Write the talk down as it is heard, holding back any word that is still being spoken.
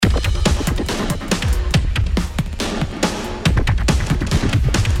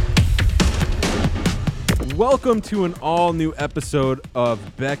Welcome to an all-new episode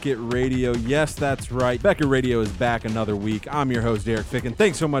of Beckett Radio. Yes, that's right. Beckett Radio is back another week. I'm your host, Derek Ficken.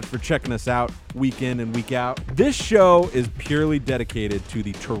 Thanks so much for checking us out week in and week out. This show is purely dedicated to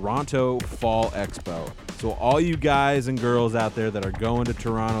the Toronto Fall Expo. So all you guys and girls out there that are going to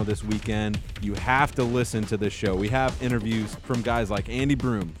Toronto this weekend, you have to listen to this show. We have interviews from guys like Andy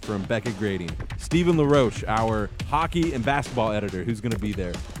Broom from Beckett Grading, Stephen LaRoche, our hockey and basketball editor, who's going to be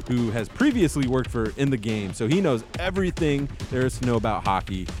there, who has previously worked for In the Game, so he knows everything there is to know about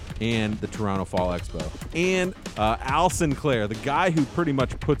hockey and the Toronto Fall Expo. And Al Sinclair, the guy who pretty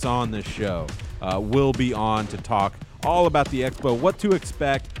much puts on this show, will be on to talk all about the expo, what to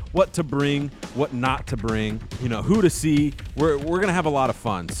expect, what to bring, what not to bring, who to see. We're going to have a lot of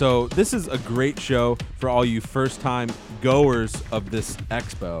fun. So this is a great show for all you first-time goers of this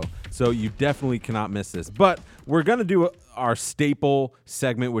expo. So you definitely cannot miss this. But we're going to do our staple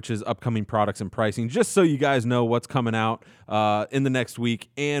segment, which is upcoming products and pricing, just so you guys know what's coming out in the next week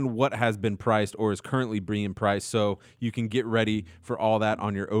and what has been priced or is currently being priced, so you can get ready for all that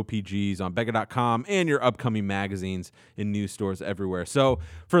on your OPGs on Beckett.com and your upcoming magazines in news stores everywhere. So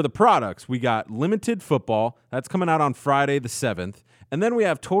for the products, we got Limited Football. That's coming out on Friday the 7th. And then we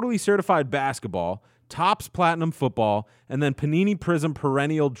have Totally Certified Basketball, Topps Platinum Football, and then Panini Prism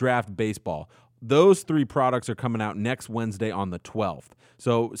Perennial Draft Baseball. Those three products are coming out next Wednesday on the 12th.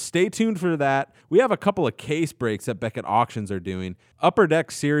 So stay tuned for that. We have a couple of case breaks that Beckett Auctions are doing. Upper Deck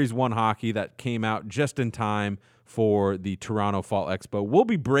Series 1 hockey that came out just in time for the Toronto Fall Expo. We'll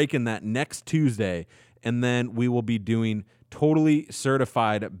be breaking that next Tuesday, and then we will be doing Totally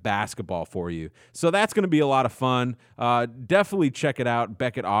Certified Basketball for you. So that's going to be a lot of fun. Definitely check it out,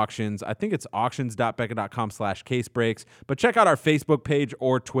 Beckett Auctions. I think it's auctions.beckett.com/casebreaks. But check out our Facebook page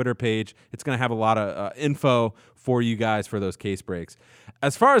or Twitter page. It's going to have a lot of info for you guys for those case breaks.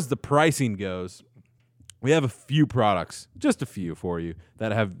 As far as the pricing goes, we have a few products, just a few for you,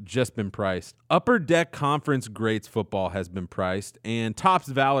 that have just been priced. Upper Deck Conference Greats Football has been priced, and Topps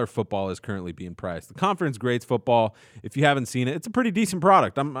Valor Football is currently being priced. The Conference Greats Football, if you haven't seen it, it's a pretty decent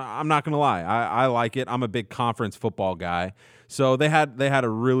product. I'm not going to lie. I like it. I'm a big conference football guy. So they had a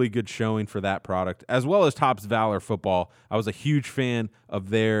really good showing for that product, as well as Topps Valor Football. I was a huge fan of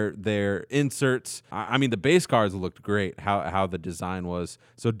their inserts. I mean, the base cards looked great, how the design was.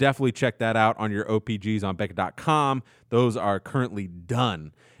 So definitely check that out on your OPGs on Beckett.com. Those are currently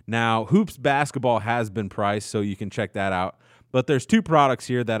done. Now, Hoops Basketball has been priced, so you can check that out. But there's two products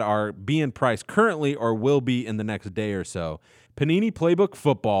here that are being priced currently or will be in the next day or so. Panini Playbook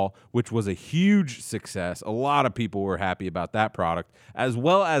Football, which was a huge success. A lot of people were happy about that product, as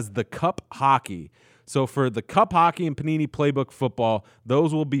well as the Cup Hockey. So for the Cup Hockey and Panini Playbook Football,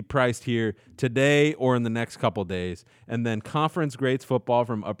 those will be priced here today or in the next couple days. And then Conference Greats Football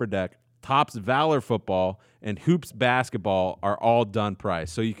from Upper Deck, Topps Valor Football, and Hoops Basketball are all done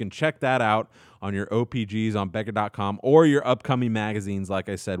priced. So you can check that out on your OPGs on Beckett.com or your upcoming magazines. Like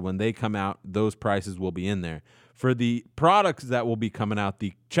I said, when they come out, those prices will be in there. For the products that will be coming out,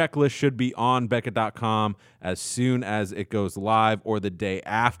 the checklist should be on Beckett.com as soon as it goes live or the day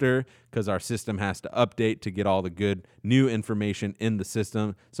after, because our system has to update to get all the good new information in the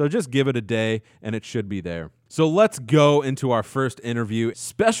system. So just give it a day and it should be there. So let's go into our first interview.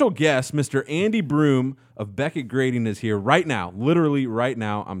 Special guest, Mr. Andy Broom of Beckett Grading is here right now. Literally right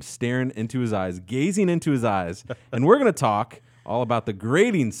now, I'm staring into his eyes, gazing into his eyes, and we're going to talk all about the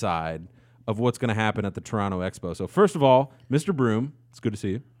grading side of what's going to happen at the Toronto Expo. So first of all, Mr. Broom, it's good to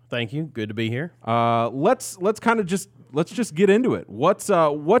see you. Thank you. Good to be here. Let's just get into it.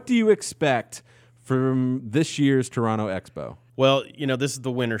 What do you expect from this year's Toronto Expo? Well, this is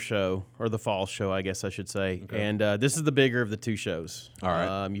the winter show, or the fall show, I guess I should say. Okay. And this is the bigger of the two shows. All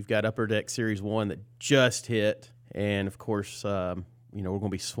right. You've got Upper Deck Series 1 that just hit, and of course, we're going to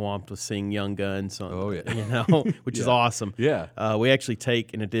be swamped with seeing young guns. Which is awesome. Yeah. We actually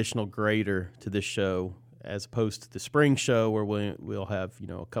take an additional grader to this show as opposed to the spring show where we'll have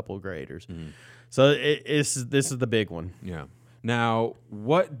a couple of graders. Mm-hmm. So this is the big one. Yeah. Now,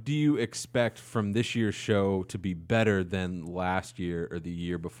 what do you expect from this year's show to be better than last year or the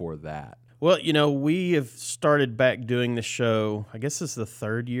year before that? Well, we have started back doing the show. I guess this is the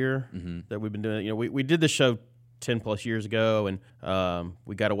third year that we've been doing it. We did the show 10 plus years ago, and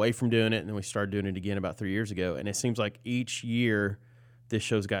we got away from doing it, and then we started doing it again about 3 years ago. And it seems like each year this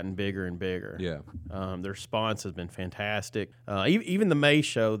show's gotten bigger and bigger. Yeah. The response has been fantastic. Even the May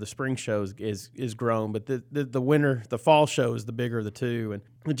show, the spring show is grown, but the fall show is the bigger of the two, and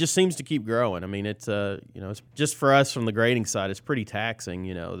it just seems to keep growing. I mean, it's it's just for us from the grading side, it's pretty taxing.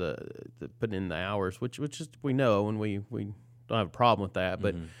 The putting in the hours, which is, we know, and we don't have a problem with that,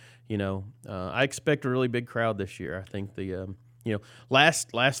 but. I expect a really big crowd this year. I think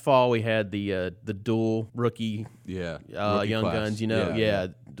last fall we had the dual rookie, rookie young class.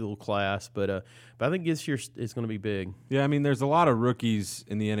 guns, dual class. But I think this year is going to be big. Yeah, I mean, there's a lot of rookies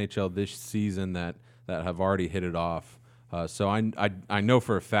in the NHL this season that have already hit it off. So I know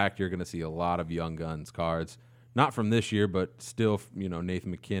for a fact you're going to see a lot of young guns cards, not from this year, but still,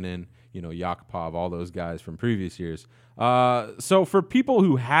 Nathan McKinnon, Yakupov, all those guys from previous years. So for people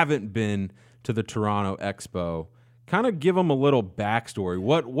who haven't been to the Toronto Expo, kind of give them a little backstory.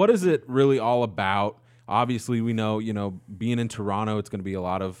 What is it really all about? Obviously, we know, being in Toronto, it's going to be a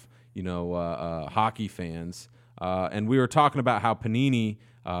lot of, hockey fans. And we were talking about how Panini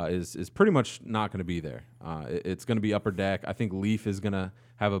is pretty much not going to be there. It's going to be Upper Deck. I think Leaf is going to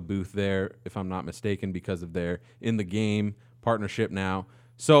have a booth there, if I'm not mistaken, because of their In the Game partnership now.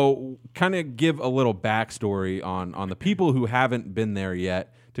 So kind of give a little backstory on the people who haven't been there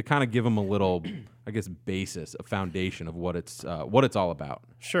yet, to kind of give them a little, I guess, basis, a foundation of what it's all about.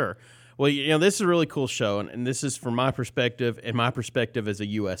 Sure. Well, this is a really cool show, and this is from my perspective, and my perspective as a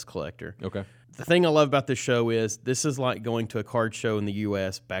U.S. collector. Okay. The thing I love about this show is this is like going to a card show in the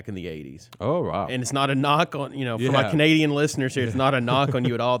U.S. back in the 80s. Oh, wow. And it's not a knock on, for my Canadian listeners here, it's not a knock on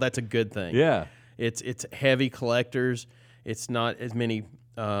you at all. That's a good thing. Yeah. It's heavy collectors. It's not as many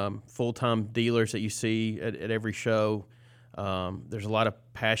full-time dealers that you see at every show. There's a lot of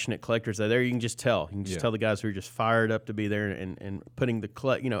passionate collectors there. You can just tell. You can just tell the guys who are just fired up to be there and putting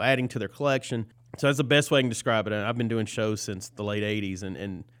the adding to their collection. So that's the best way I can describe it. And I've been doing shows since the late 80s,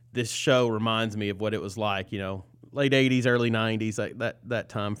 and this show reminds me of what it was like, late 80s, early 90s, that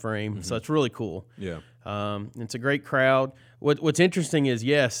time frame. Mm-hmm. So it's really cool. Yeah. It's a great crowd. What's interesting is,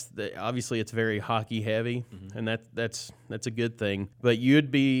 obviously it's very hockey heavy, mm-hmm. and that's a good thing. But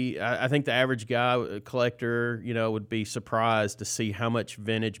I think the average guy, collector, would be surprised to see how much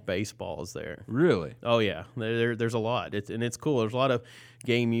vintage baseball is there. Really? Oh yeah, there's a lot. It's cool. There's a lot of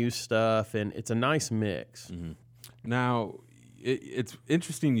game use stuff, and it's a nice mix. Mm-hmm. Now, it's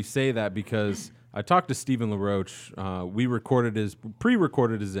interesting you say that, because I talked to Stephen LaRoche. We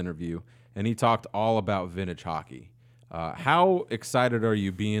pre-recorded his interview, and he talked all about vintage hockey. How excited are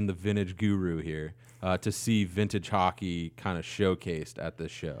you, being the vintage guru here, to see vintage hockey kind of showcased at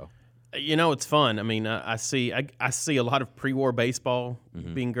this show? It's fun. I mean, I see a lot of pre-war baseball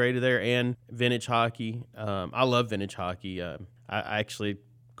mm-hmm. being graded there, and vintage hockey. I love vintage hockey. I actually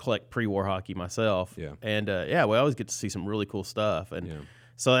collect pre-war hockey myself. Yeah. And we always get to see some really cool stuff. And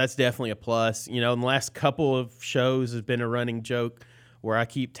so that's definitely a plus. In the last couple of shows has been a running joke where I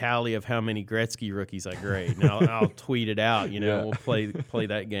keep tally of how many Gretzky rookies I grade. And I'll tweet it out, We'll play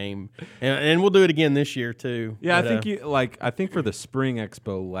that game. And we'll do it again this year too. Yeah, but, I think for the Spring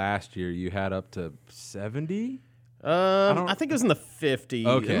Expo last year you had up to 70? I think it was in the 50s.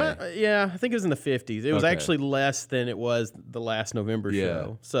 Okay. I think it was in the 50s. It was actually less than it was the last November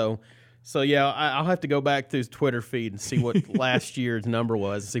show. So I'll have to go back through his Twitter feed and see what last year's number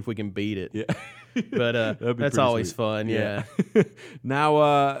was and see if we can beat it. Yeah. But that's always sweet. Fun, yeah.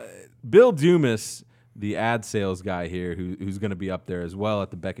 Now, Bill Dumas, the ad sales guy here, who's going to be up there as well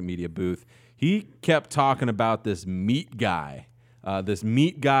at the Beckett Media booth, he kept talking about this meat guy. This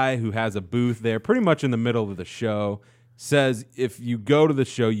meat guy who has a booth there pretty much in the middle of the show, says if you go to the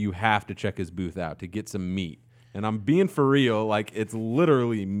show, you have to check his booth out to get some meat. And I'm being for real, it's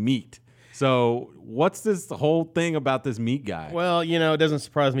literally meat. So what's this whole thing about this meat guy? Well, it doesn't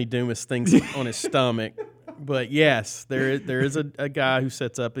surprise me Dumas thinks on his stomach. But yes, there is a guy who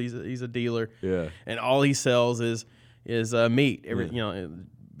sets up, he's a dealer. Yeah. And all he sells is meat.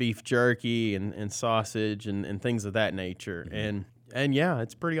 Beef jerky and sausage and things of that nature. Mm-hmm. And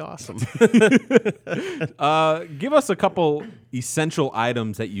it's pretty awesome. Give us a couple essential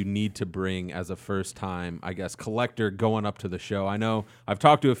items that you need to bring as a first-time, I guess, collector going up to the show. I know I've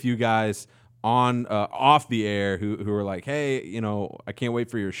talked to a few guys on off the air who are like, hey, I can't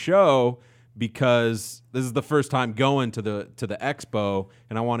wait for your show because this is the first time going to the expo,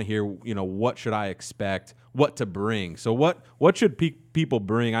 and I want to hear, what should I expect, what to bring. So what should people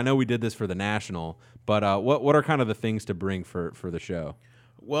bring? I know we did this for the National, but what are kind of the things to bring for the show?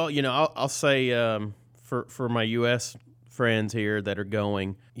 Well, I'll say for my U.S. friends here that are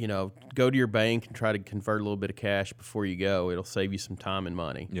going, go to your bank and try to convert a little bit of cash before you go. It'll save you some time and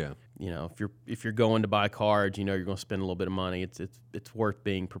money. Yeah. If you're going to buy cards, you're going to spend a little bit of money. It's worth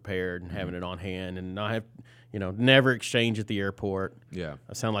being prepared and having it on hand, and not have, never exchange at the airport. Yeah.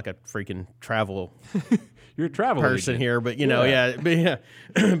 I sound like a freaking travel. You're a travel person agent. here, but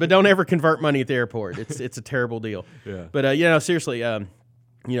but don't ever convert money at the airport. It's a terrible deal. Yeah. But seriously, if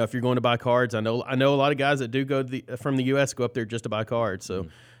you're going to buy cards, I know a lot of guys that do go from the U.S. go up there just to buy cards. So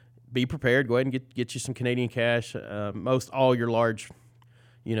be prepared. Go ahead and get you some Canadian cash. Most all your large,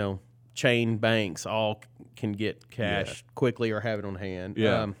 chain banks all can get cash quickly or have it on hand.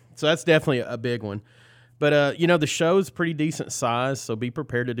 Yeah. So that's definitely a big one. But, the show's pretty decent size, so be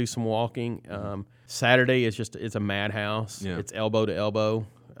prepared to do some walking. Saturday it's a madhouse. Yeah. It's elbow to elbow,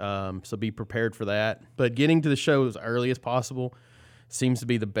 so be prepared for that. But getting to the show as early as possible seems to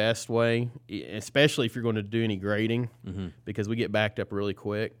be the best way, especially if you're going to do any grading, because we get backed up really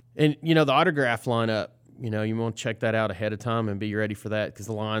quick. And, the autograph lineup, you want to check that out ahead of time and be ready for that because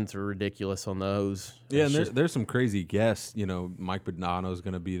the lines are ridiculous on those. Yeah, and there's some crazy guests. Mike Modano's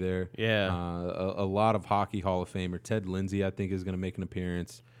going to be there. Yeah. A lot of hockey Hall of Famer. Ted Lindsay, I think, is going to make an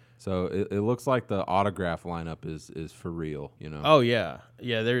appearance. So it looks like the autograph lineup is for real, Oh, yeah.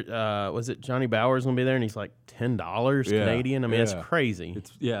 Yeah, there was it Johnny Bauer's going to be there, and he's like $10 Canadian. I mean, it's crazy.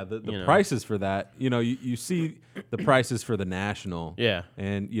 The prices for that, you see the prices for the National. Yeah.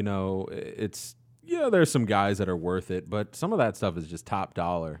 And, there's some guys that are worth it, but some of that stuff is just top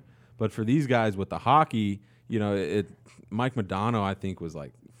dollar. But for these guys with the hockey, Mike Modano, I think, was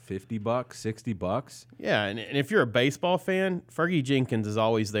like $50, $60. Yeah, and if you're a baseball fan, Fergie Jenkins is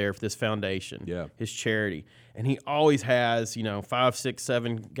always there for this foundation, his charity. And he always has, 5, 6,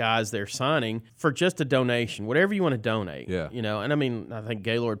 7 guys there signing for just a donation, whatever you want to donate. Yeah. And I mean, I think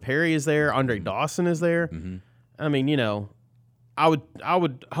Gaylord Perry is there, Andre Dawson is there. Mm-hmm. I mean, I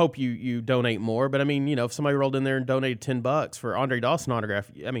would hope you donate more, but I mean, if somebody rolled in there and donated $10 for Andre Dawson autograph,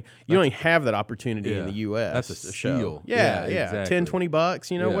 I mean, you don't even have that opportunity in the U.S. That's a steal. Yeah, exactly. $10,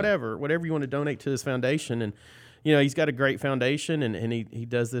 $20, whatever you want to donate to this foundation. And, he's got a great foundation and he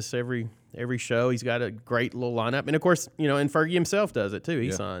does this every show. He's got a great little lineup. And of course, and Fergie himself does it too.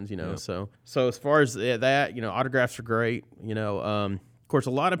 He signs, So as far as that, autographs are great. Of course,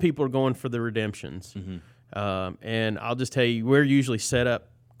 a lot of people are going for the redemptions. Mm-hmm. And I'll just tell you, we're usually set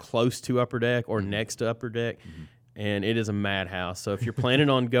up close to Upper Deck or next to Upper Deck, and it is a madhouse. So if you're planning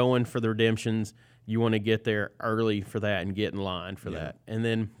on going for the redemptions, you want to get there early for that and get in line for that. And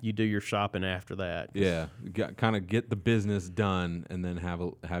then you do your shopping after that. Yeah, kind of get the business done and then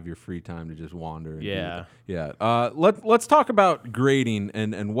have your free time to just wander. And let's talk about grading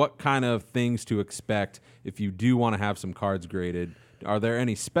and what kind of things to expect if you do want to have some cards graded. Are there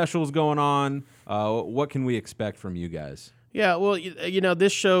any specials going on? What can we expect from you guys? Yeah, well,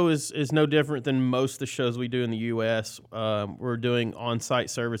 this show is no different than most of the shows we do in the U.S. We're doing on-site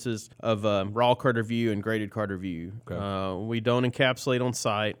services of raw card review and graded card review. Okay. We don't encapsulate on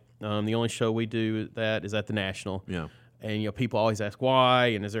site. The only show we do that is at the National. Yeah. And, people always ask why,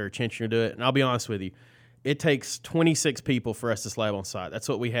 and is there a chance you're going to do it? And I'll be honest with you, it takes 26 people for us to slab on site. That's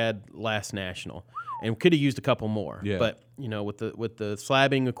what we had last National. And we could have used a couple more. Yeah. But, with the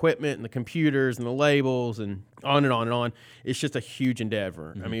slabbing equipment and the computers and the labels and on and on and on, it's just a huge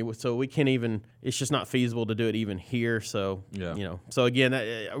endeavor. I mean, so we can't even – it's just not feasible to do it even here. So, So, again,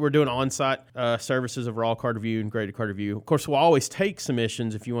 we're doing on-site services of raw card review and graded card review. Of course, we'll always take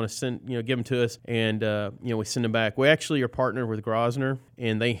submissions if you want to send – give them to us, and, we send them back. We actually are partnered with Grosvenor,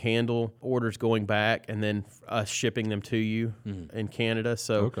 and they handle orders going back and then us shipping them to you in Canada.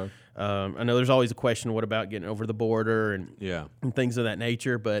 So, okay. I know there's always a question, what about getting over the border and things of that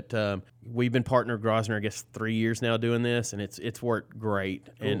nature, but we've been partnered with Grosvenor, I guess, 3 years now doing this, and it's worked great.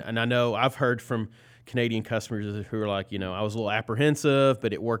 Cool. And I know I've heard from Canadian customers who are like, I was a little apprehensive,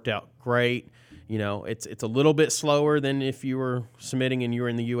 but it worked out great. It's a little bit slower than if you were submitting and you were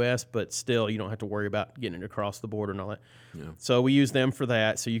in the U.S., but still you don't have to worry about getting it across the border and all that. Yeah. So we use them for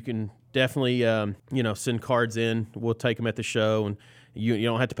that. So you can definitely, send cards in. We'll take them at the show, and you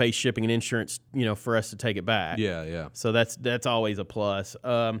don't have to pay shipping and insurance, for us to take it back. Yeah. So that's always a plus.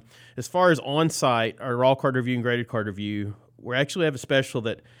 As far as on-site, our raw card review and graded card review, we actually have a special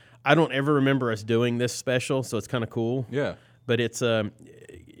that I don't ever remember us doing this special, so it's kind of cool. Yeah. But it's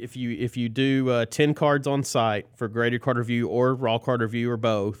if you do 10 cards on site for graded card review or raw card review or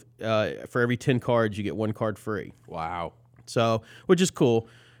both, for every 10 cards you get 1 card free. Wow. So, which is cool.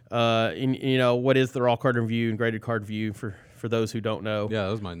 What is the raw card review and graded card review for those who don't know? Yeah,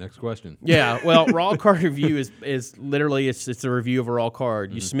 that was my next question. Yeah, well, raw card review is literally it's a review of a raw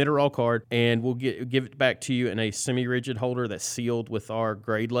card. You submit a raw card, and we'll give it back to you in a semi-rigid holder that's sealed with our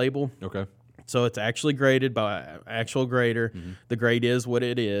grade label. Okay. So it's actually graded by an actual grader. Mm-hmm. The grade is what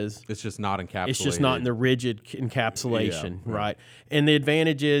it is. It's just not encapsulated. It's just not in the rigid encapsulation, right? And the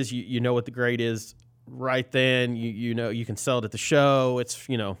advantage is you know what the grade is right then. You know you can sell it at the show. It's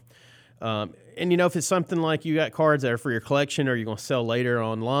and if it's something like you got cards that are for your collection or you're going to sell later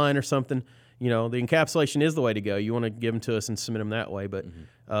online or something, the encapsulation is the way to go. You want to give them to us and submit them that way. But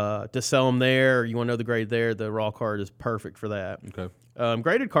to sell them there, or you want to know the grade there, the raw card is perfect for that. Okay.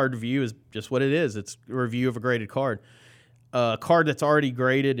 Graded card review is just what it is. It's a review of a graded card. A card that's already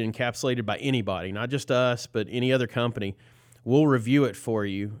graded and encapsulated by anybody, not just us, but any other company. We'll review it for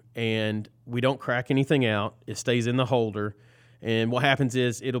you, and we don't crack anything out. It stays in the holder. And what happens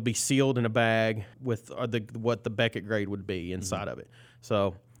is it'll be sealed in a bag with what the Beckett grade would be inside of it.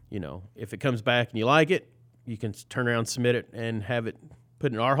 So, if it comes back and you like it, you can turn around, submit it, and have it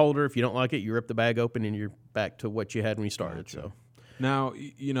put in our holder. If you don't like it, you rip the bag open and you're back to what you had when you started. Gotcha. So now,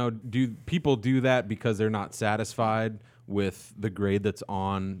 do people do that because they're not satisfied with the grade that's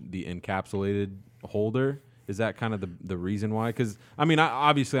on the encapsulated holder? Is that kind of the reason why? Because,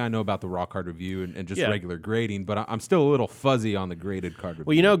 obviously I know about the raw card review and just regular grading, but I'm still a little fuzzy on the graded card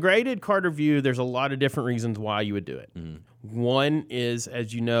review. Well, graded card review, there's a lot of different reasons why you would do it. One is,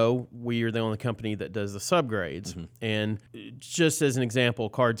 as you know, we are the only company that does the subgrades. And just as an example,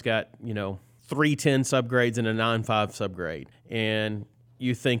 card's got, 310 subgrades and a 9.5 subgrade. And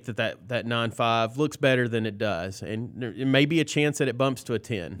you think that 9.5 looks better than it does. And there may be a chance that it bumps to a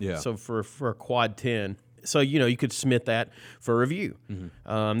 10. Yeah. So for a quad 10. So, you could submit that for review.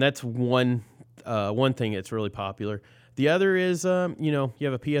 That's one thing that's really popular. The other is, you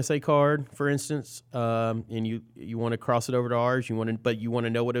have a PSA card, for instance, and you want to cross it over to ours. But you want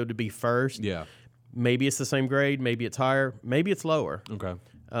to know what it would be first. Yeah. Maybe it's the same grade. Maybe it's higher. Maybe it's lower. Okay.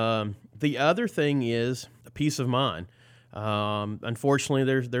 The other thing is peace of mind. Unfortunately,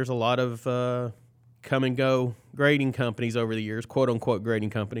 there's a lot of come and go grading companies over the years, quote unquote grading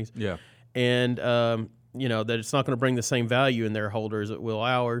companies. Yeah. And that it's not going to bring the same value in their holder as it will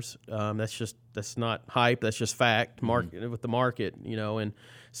ours. That's not hype. That's just fact. With the market, and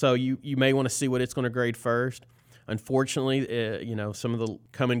so you may want to see what it's going to grade first. Unfortunately, some of the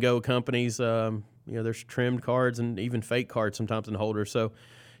come and go companies, there's trimmed cards and even fake cards sometimes in holders. So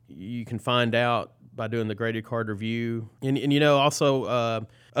you can find out by doing the graded card review. And also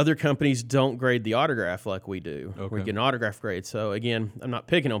other companies don't grade the autograph like we do. Okay. We get an autograph grade. So again, I'm not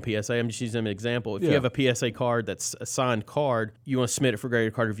picking on PSA. I'm just using an example. If you have a PSA card that's a signed card, you want to submit it for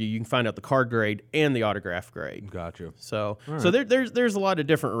graded card review, you can find out the card grade and the autograph grade. Gotcha. So right. so there's a lot of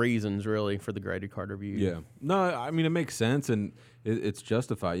different reasons really for the graded card review. Yeah. No, it makes sense and it's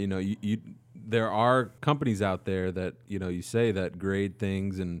justified. There are companies out there that, you say that grade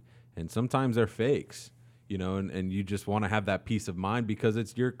things and sometimes they're fakes, and you just want to have that peace of mind because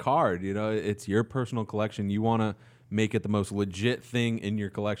it's your card, it's your personal collection. You want to make it the most legit thing in your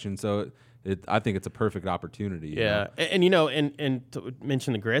collection. So I think it's a perfect opportunity. Yeah. And to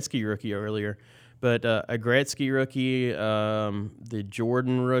mention the Gretzky rookie earlier, but a Gretzky rookie, the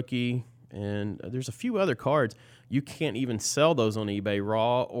Jordan rookie, and there's a few other cards. You can't even sell those on eBay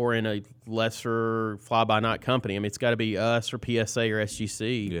raw or in a lesser fly-by-night company. It's got to be us or PSA or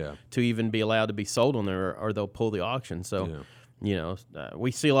SGC to even be allowed to be sold on there, or they'll pull the auction. So,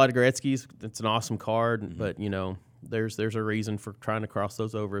 we see a lot of Gretzky's. It's an awesome card, but there's a reason for trying to cross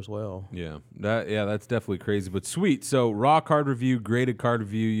those over as well. Yeah, that's definitely crazy, but sweet. So raw card review, graded card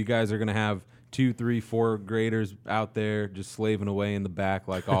review. You guys are gonna have 2, 3, 4 graders out there just slaving away in the back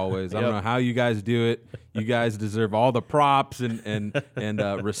like always. I don't know how you guys do it. You guys deserve all the props and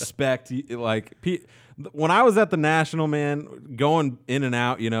respect. When I was at the National, man, going in and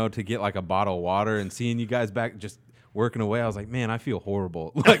out, to get like a bottle of water and seeing you guys back just working away, I was like, man, I feel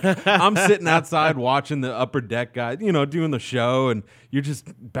horrible. Like I'm sitting outside watching the upper deck guys, doing the show, and you're just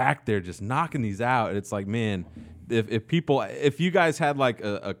back there just knocking these out. And it's like, man, if you guys had like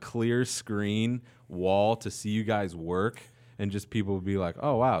a clear screen wall to see you guys work, and just people would be like,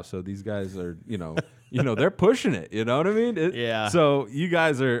 oh wow, so these guys are they're pushing it, you know what I mean? Yeah. So you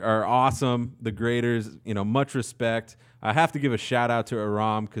guys are awesome, the graders, much respect. I have to give a shout out to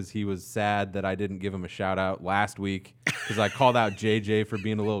Aram because he was sad that I didn't give him a shout out last week because I called out JJ for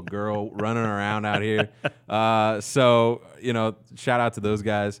being a little girl running around out here. So shout out to those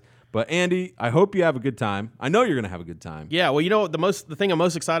guys. But Andy, I hope you have a good time. I know you're going to have a good time. Yeah, well, the thing I'm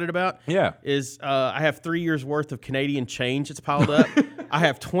most excited about is I have 3 years worth of Canadian change that's piled up. I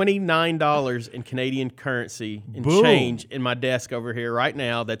have $29 in Canadian currency in change in my desk over here right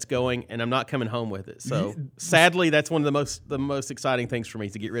now that's going, and I'm not coming home with it. So sadly, that's one of the most exciting things for me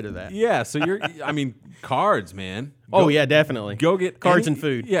to get rid of that. Yeah, so cards, man. Oh, yeah, definitely. Go get cards and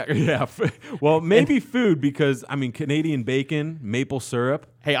food. Yeah, yeah. Well, maybe food because, I mean, Canadian bacon, maple syrup.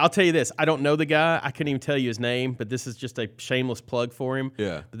 Hey, I'll tell you this. I don't know the guy. I couldn't even tell you his name, but this is just a shameless plug for him.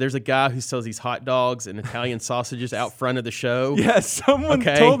 Yeah. But there's a guy who sells these hot dogs and Italian sausages out front of the show. Yeah, someone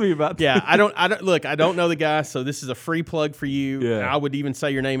told me about that. Yeah, I don't know the guy, so this is a free plug for you. Yeah. I would even say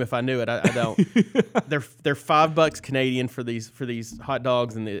your name if I knew it. I don't. They're $5 Canadian for these hot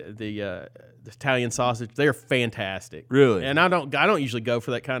dogs and the Italian sausage. They're fantastic. Really? And I don't usually go for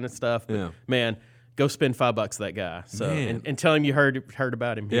that kind of stuff. But Yeah. Man, go spend $5 for that guy. So and tell him you heard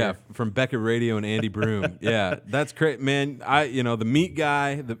about him. Yeah, Here. from Beckett Radio and Andy Broom. Yeah, that's great, man. The meat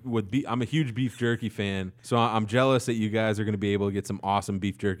guy I'm a huge beef jerky fan, so I'm jealous that you guys are going to be able to get some awesome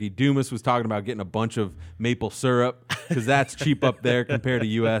beef jerky. Dumas was talking about getting a bunch of maple syrup because that's cheap up there compared to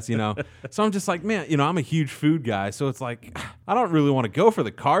US. So I'm just like, man, I'm a huge food guy, so it's like I don't really want to go for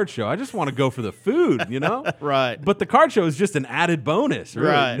the card show. I just want to go for the food, Right. But the card show is just an added bonus,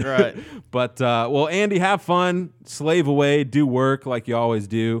 really. Right. But well, Andy, have fun, slave away, do work like you always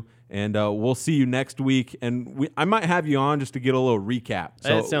do, and we'll see you next week. And I might have you on just to get a little recap.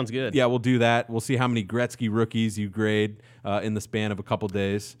 So, that sounds good. Yeah, we'll do that. We'll see how many Gretzky rookies you grade in the span of a couple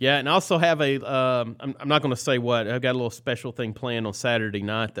days. Yeah, and I also have I'm not going to say what. I've got a little special thing planned on Saturday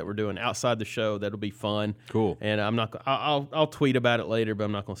night that we're doing outside the show. That'll be fun. Cool. And I'll tweet about it later, but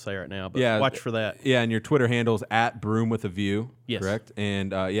I'm not going to say right now. But Yeah, watch for that. Yeah, and your Twitter handle's @BroomWithAView. Yes. Correct.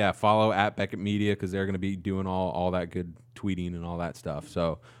 And follow @Beckett Media because they're going to be doing all that good tweeting and all that stuff.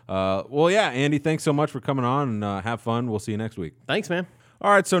 So, Andy, thanks so much for coming on and have fun. We'll see you next week. Thanks, man. All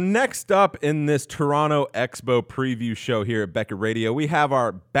right, so next up in this Toronto Expo preview show here at Beckett Radio, we have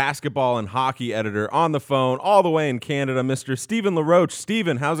our basketball and hockey editor on the phone all the way in Canada, Mr. Stephen LaRoche.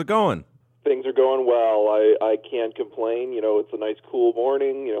 Stephen, how's it going? Things are going well. I can't complain. It's a nice cool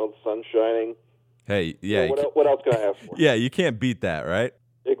morning. The sun's shining. Hey, yeah. What else can I ask for? Yeah, you can't beat that, right?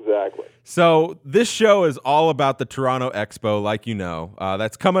 Exactly. So this show is all about the Toronto Expo, like you know.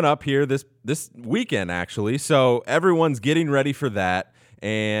 That's coming up here this weekend, actually. So everyone's getting ready for that.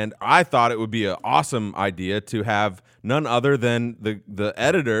 And I thought it would be an awesome idea to have none other than the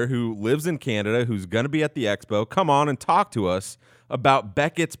editor who lives in Canada, who's going to be at the Expo, come on and talk to us about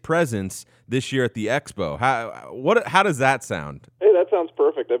Beckett's presence this year at the Expo. How does that sound? Hey, that sounds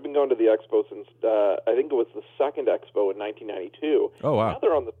perfect. I've been going to the Expo since I think it was the second Expo in 1992. Oh wow! Now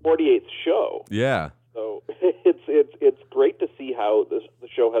they're on the 48th show. Yeah. So it's great to see how the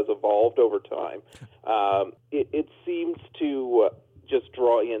show has evolved over time. It seems to just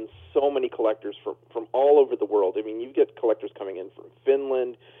draw in so many collectors from all over the world. I mean, you get collectors coming in from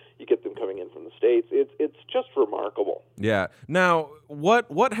Finland, you get them coming in from the States. It's just remarkable. Yeah. Now,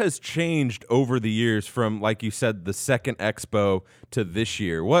 what has changed over the years from, like you said, the second Expo to this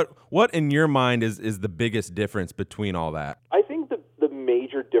year? What in your mind is the biggest difference between all that? I think the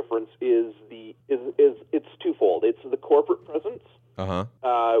major difference is it's twofold. It's the corporate presence,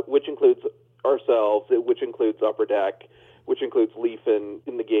 which includes ourselves, which includes Upper Deck, which includes Leaf in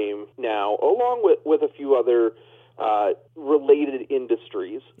the game now, along with a few other related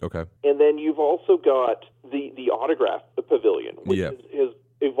industries. Okay. And then you've also got the autograph pavilion, which has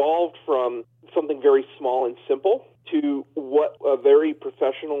evolved from something very small and simple to what a very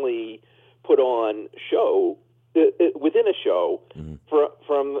professionally put on show within a show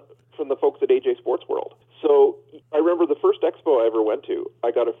from the folks at AJ Sports World. So I remember the first expo I ever went to,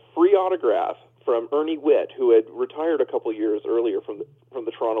 I got a free autograph from Ernie Witt, who had retired a couple years earlier from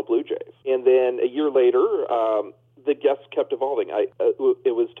the Toronto Blue Jays. And then a year later, the guests kept evolving. It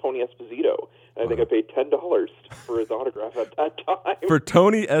was Tony Esposito. And I think I paid $10 for his autograph at that time. For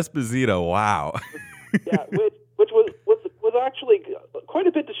Tony Esposito, wow. Yeah, which was actually quite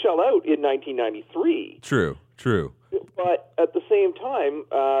a bit to shell out in 1993. True. But at the same time,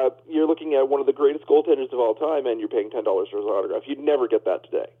 you're looking at one of the greatest goaltenders of all time, and you're paying $10 for his autograph. You'd never get that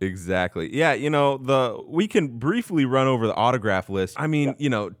today. Exactly. Yeah, we can briefly run over the autograph list. I mean,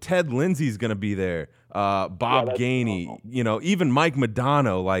 Ted Lindsay's going to be there. Bob Gainey, awesome. Even Mike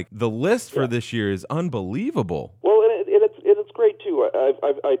Modano. Like, the list for this year is unbelievable. Well, and it's great too.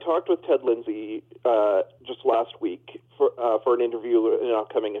 I talked with Ted Lindsay just last week for an interview in an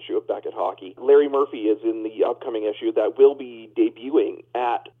upcoming issue of Beckett Hockey. Larry Murphy is in the upcoming issue that will be debuting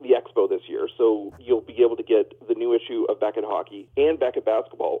at the Expo this year, so you'll be able to get the new issue of Beckett Hockey and Beckett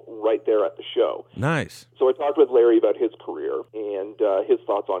Basketball right there at the show. Nice. So I talked with Larry about his career and his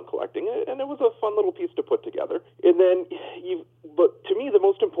thoughts on collecting, and it was a fun little piece to put together. And then, but to me, the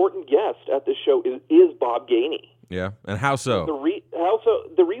most important guest at this show is Bob Gainey. Yeah, and how so? The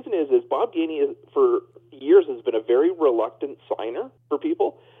reason is Bob Gainey for years has been a very reluctant signer for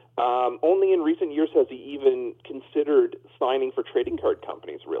people. Only in recent years has he even considered signing for trading card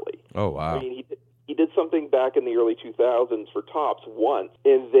companies, really. Oh, wow. I mean, he did something back in the early 2000s for Topps once,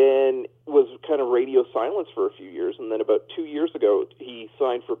 and then was kind of radio silence for a few years. And then about 2 years ago, he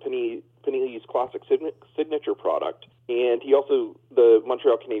signed for Panini's Classic Signature product. And he also, the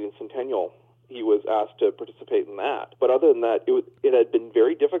Montreal Canadian Centennial, he was asked to participate in that. But other than that, it had been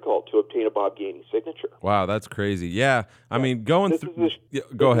very difficult to obtain a Bob Gainey signature. Wow, that's crazy. Yeah, I mean, going through...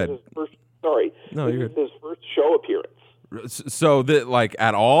 Go ahead. This is his first show appearance. So that, like,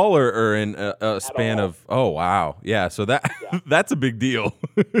 at all, or in a span of... Oh, wow. Yeah, so that's a big deal.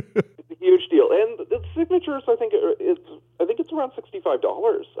 It's a huge deal. And the signatures, I think it's around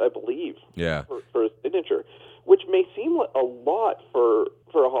 $65, I believe. Yeah. For a signature, which may seem a lot for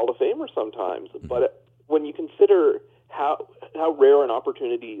a Hall of Famer sometimes, but when you consider how rare an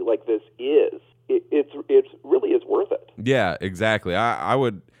opportunity like this is, it really is worth it. Yeah, exactly. I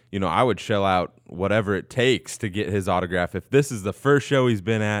would shell out whatever it takes to get his autograph. If this is the first show he's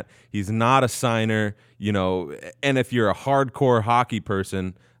been at, he's not a signer, and if you're a hardcore hockey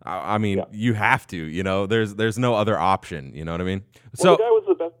person, I mean, you have to, there's no other option, you know what I mean? Well, the guy was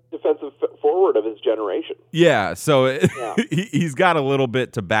the best defensive forward of his generation. Yeah, so he's got a little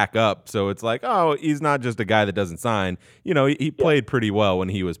bit to back up, so it's like, oh, he's not just a guy that doesn't sign. He played pretty well when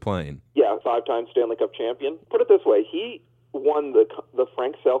he was playing. Yeah, 5-time Stanley Cup champion. Put it this way, he won the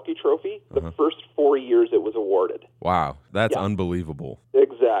Frank Selke Trophy the first 4 years it was awarded. Wow, that's unbelievable.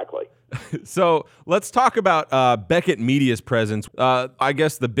 Exactly. So let's talk about Beckett Media's presence. I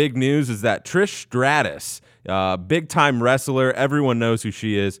guess the big news is that Trish Stratus, big-time wrestler, everyone knows who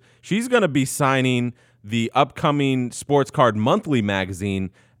she is. She's going to be signing the upcoming Sports Card Monthly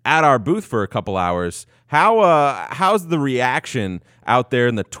magazine at our booth for a couple hours. How's the reaction out there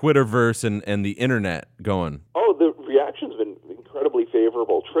in the Twitterverse and the internet going? Oh, the reaction's been incredibly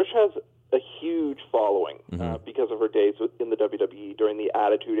favorable. Trish has a huge following because of her days in the WWE during the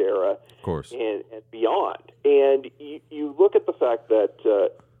Attitude Era, of course, and beyond. And you look at the fact that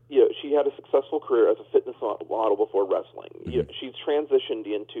she had a successful career as a fitness model before wrestling. She's transitioned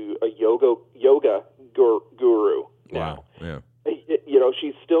into a yoga guru now. Wow. Yeah.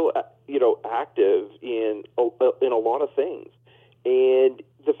 She's still active in a lot of things, and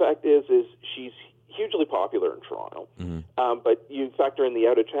the fact is she's hugely popular in Toronto. But you factor in the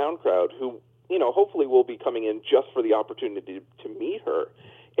out-of-town crowd who, hopefully will be coming in just for the opportunity to meet her.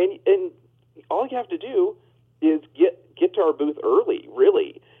 And all you have to do is get to our booth early,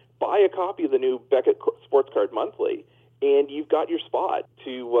 really. Buy a copy of the new Beckett Sports Card Monthly, and you've got your spot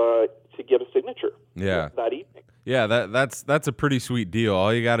to get a signature that evening. Yeah, that's a pretty sweet deal.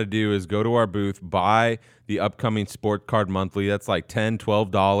 All you got to do is go to our booth, buy the upcoming Sport Card Monthly. That's like $10,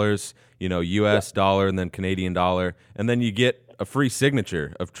 $12, U.S. dollar and then Canadian dollar, and then you get a free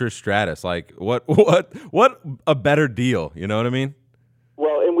signature of Trish Stratus. Like, what a better deal? You know what I mean?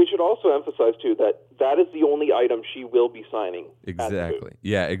 Well, and we should also emphasize too that is the only item she will be signing. Exactly.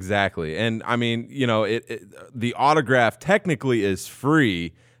 Yeah, exactly. And I mean, the autograph technically is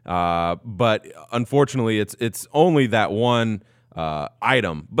free. But unfortunately, it's only that one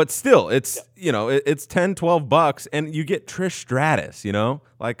item. But still, it's it's $10, $12, and you get Trish Stratus.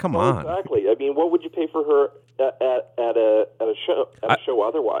 Like, come on. Exactly. I mean, what would you pay for her at a show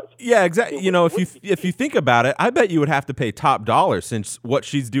otherwise? Yeah, exactly. If you think about it, I bet you would have to pay top dollar since what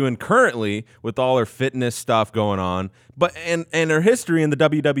she's doing currently with all her fitness stuff going on, but and her history in the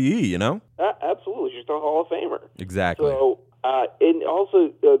WWE. Absolutely, she's a Hall of Famer. Exactly. So. And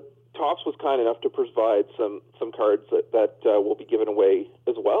also, Topps was kind enough to provide some cards that will be given away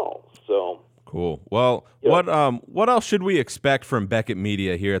as well. So cool. Well, what else should we expect from Beckett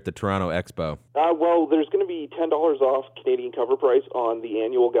Media here at the Toronto Expo? Well, there's going to be $10 off Canadian cover price on the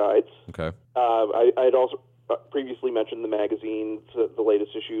annual guides. Okay. I had also previously mentioned the magazines. The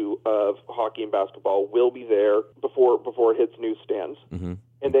latest issue of Hockey and Basketball will be there before it hits newsstands. Mm-hmm.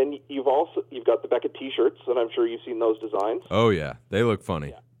 And then you've got the Beckett T-shirts, and I'm sure you've seen those designs. Oh yeah, they look funny.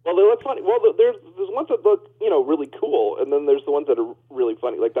 Yeah. Well, they look funny. Well, there's ones that look really cool, and then there's the ones that are really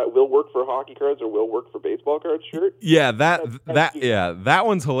funny, like that will work for hockey cards or will work for baseball cards shirt. Yeah, that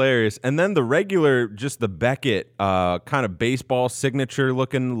one's hilarious. And then the regular, just the Beckett kind of baseball signature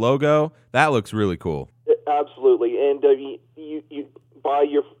looking logo, that looks really cool. Absolutely, and you buy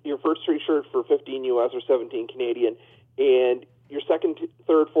your first T-shirt for $15 US or $17 Canadian, and your second,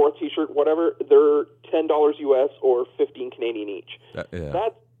 third, fourth T-shirt, whatever, they're $10 US or $15 Canadian each.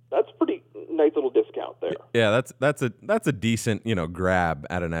 That's pretty nice little discount there. Yeah, that's a decent grab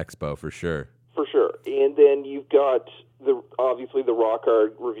at an expo for sure. For sure, and then you've got obviously the raw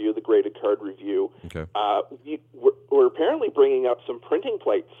card review, the graded card review. Okay. We're apparently bringing up some printing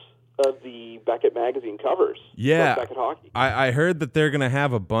plates of the Beckett magazine covers. Yeah, Beckett Hockey. I heard that they're going to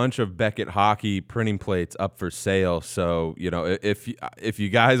have a bunch of Beckett Hockey printing plates up for sale. So, if you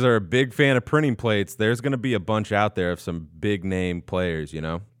guys are a big fan of printing plates, there's going to be a bunch out there of some big name players,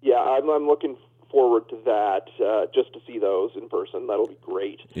 Yeah, I'm looking forward to that, just to see those in person. That'll be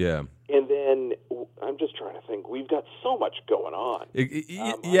great. Yeah. And then I'm just trying to think. We've got so much going on.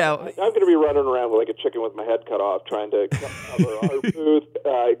 Yeah. I'm going to be running around like a chicken with my head cut off, trying to cover our booth,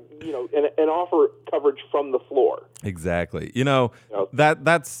 and offer coverage from the floor. Exactly.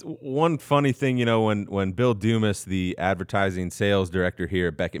 That's one funny thing, when Bill Dumas, the advertising sales director here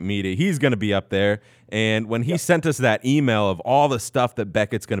at Beckett Media, he's going to be up there. And when he sent us that email of all the stuff that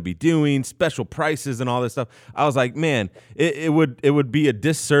Beckett's going to be doing, special prices and all this stuff, I was like, man, it would be a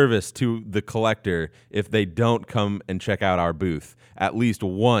disservice to the collector if they don't come and check out our booth at least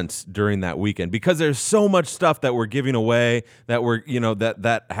once during that weekend, because there's so much stuff that we're giving away that we're,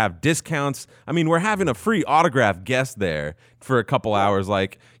 that have discounts. I mean, we're having a free autograph guest there for a couple hours.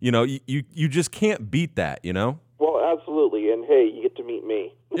 Like, you just can't beat that, Well, absolutely. And hey, you get to meet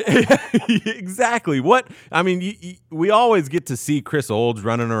me. Exactly. We always get to see Chris Olds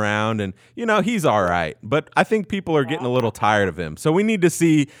running around, and he's all right, but I think people are getting a little tired of him. So we need to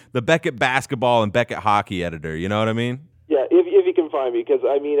see the Beckett basketball and Beckett hockey editor. You know what I mean? Yeah, if you can find me, because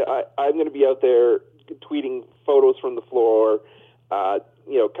I'm going to be out there tweeting photos from the floor,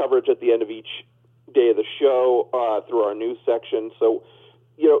 coverage at the end of each day of the show through our news section. So,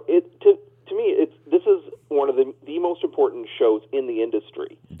 to me, this is one of the most important shows in the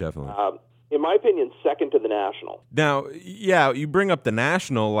industry. Definitely. In my opinion, second to the National. Now, yeah, you bring up the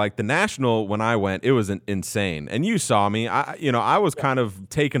National. Like the National, when I went, it was insane. And you saw me. I was kind of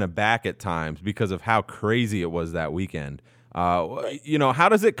taken aback at times because of how crazy it was that weekend. How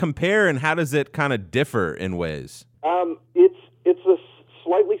does it compare, and how does it kind of differ in ways? It's a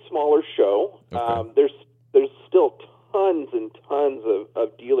slightly smaller show. Okay. There's still tons and tons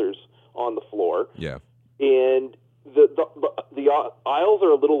of dealers on the floor. Yeah. And the aisles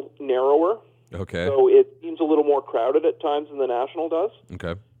are a little narrower. Okay. So it seems a little more crowded at times than the National does.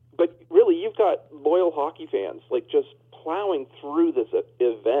 Okay. But really, you've got loyal hockey fans just plowing through this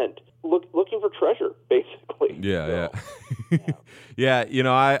event, looking for treasure, basically. Yeah, yeah.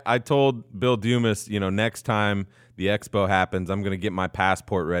 Yeah, I told Bill Dumas, next time the expo happens, I'm going to get my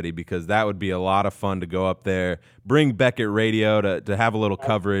passport ready, because that would be a lot of fun to go up there, bring Beckett Radio to have a little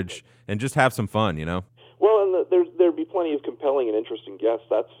coverage, and just have some fun, Well, and there'd be plenty of compelling and interesting guests.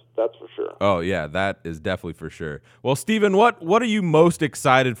 That's for sure. Oh yeah, that is definitely for sure. Well, Stephen, what are you most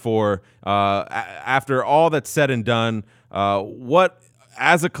excited for after all that's said and done?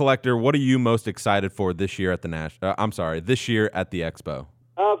 As a collector, what are you most excited for this year at the this year at the expo?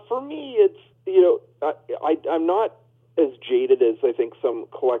 For me, it's I'm not as jaded as I think some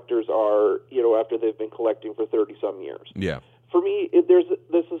collectors are. After they've been collecting for 30-some years. Yeah. For me, there's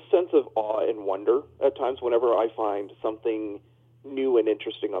a sense of awe and wonder at times whenever I find something new and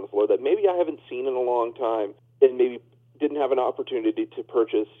interesting on the floor that maybe I haven't seen in a long time, and maybe didn't have an opportunity to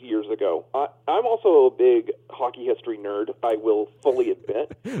purchase years ago. I'm also a big hockey history nerd, I will fully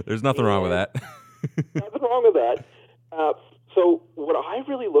admit. There's nothing wrong with that. Nothing wrong with that. So what I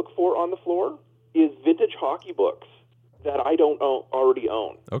really look for on the floor is vintage hockey books that I don't already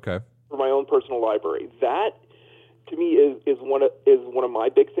own. Okay. For my own personal library. That, to me, is one of my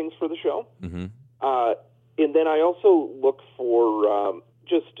big things for the show. Mm-hmm. And then I also look for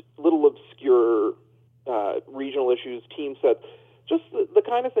just little obscure regional issues, team sets, just the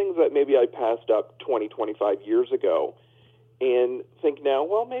kind of things that maybe I passed up 20, 25 years ago, and think now,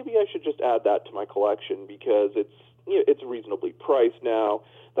 well, maybe I should just add that to my collection because it's reasonably priced now,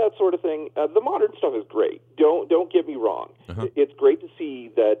 that sort of thing. The modern stuff is great. Don't get me wrong. Uh-huh. It's great to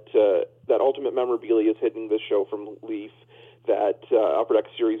see that Ultimate Memorabilia is hitting this show from Leaf, that Upper Deck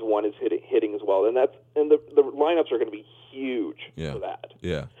Series 1 is hitting as well, and the lineups are going to be huge for that.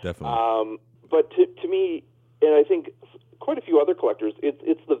 Yeah, definitely. But to me, and I think quite a few other collectors,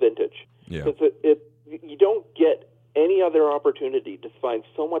 it's the vintage. Yeah. Because you don't get any other opportunity to find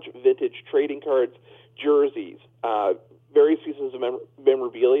so much vintage trading cards, jerseys, various pieces of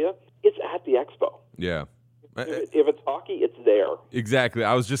memorabilia. It's at the expo. Yeah. If it's hockey, it's there. Exactly.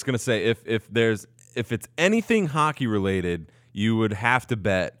 I was just going to say, if it's anything hockey related, you would have to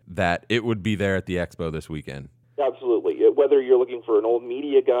bet that it would be there at the expo this weekend. Absolutely. Whether you're looking for an old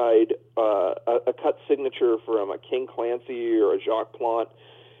media guide, a cut signature from a King Clancy or a Jacques Plante,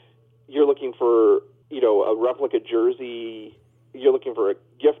 you're looking for a replica jersey, you're looking for a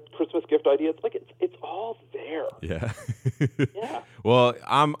Christmas gift idea, it's all there. Yeah. Yeah. Well,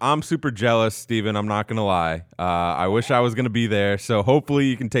 I'm super jealous, Steven. I'm not gonna lie. I wish I was gonna be there. So hopefully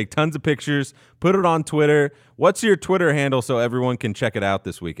you can take tons of pictures, put it on Twitter. What's your Twitter handle so everyone can check it out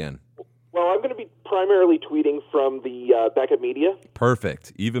this weekend? Well, I'm going to be primarily tweeting from the Beckett Media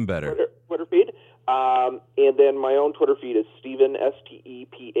Perfect. Even better. Twitter feed. And then my own Twitter feed is Stephen,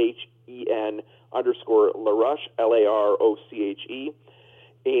 STEPHEN _LaRoche, LAROCHE.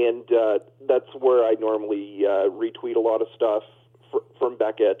 And that's where I normally retweet a lot of stuff from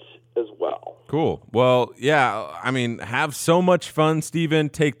Beckett as well. Cool. Well, yeah, I mean, have so much fun, Steven.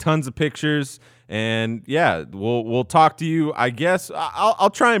 Take tons of pictures. And yeah, we'll talk to you. I guess I'll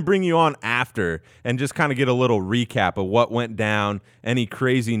try and bring you on after and just kind of get a little recap of what went down, any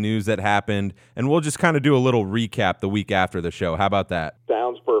crazy news that happened, and we'll just kind of do a little recap the week after the show. How about that?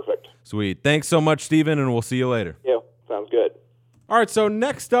 Sounds perfect. Sweet. Thanks so much, Steven, and we'll see you later. Yeah, sounds good. All right, so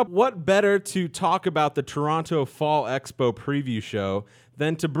next up, what better to talk about the Toronto Fall Expo preview show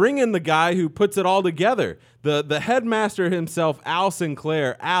than to bring in the guy who puts it all together, the headmaster himself, Al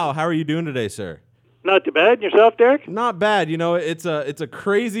Sinclair. Al, how are you doing today, sir? Not too bad. And yourself, Derek? Not bad. You know, it's a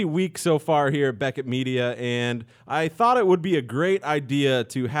crazy week so far here at Beckett Media, and I thought it would be a great idea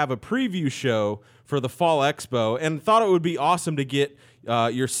to have a preview show for the Fall Expo, and thought it would be awesome to get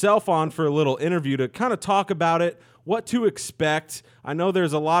yourself on for a little interview to kind of talk about it, what to expect. I know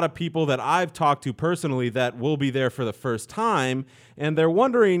there's a lot of people that I've talked to personally that will be there for the first time, and they're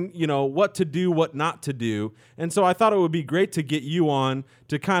wondering, you know, what to do, what not to do. And so I thought it would be great to get you on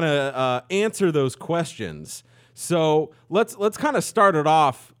to kind of answer those questions. So let's kind of start it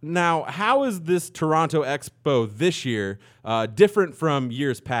off. Now, how is this Toronto Expo this year different from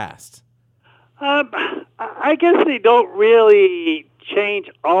years past? I guess they don't really change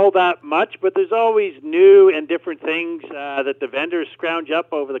all that much, but there's always new and different things that the vendors scrounge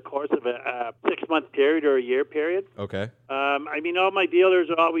up over the course of a 6-month period or a year period. Okay. I mean, all my dealers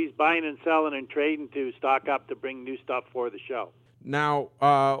are always buying and selling and trading to stock up to bring new stuff for the show. Now,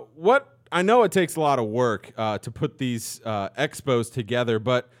 I know it takes a lot of work to put these expos together,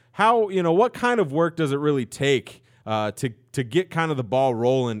 but what kind of work does it really take to get kind of the ball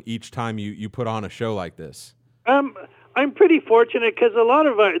rolling each time you put on a show like this? I'm pretty fortunate because a lot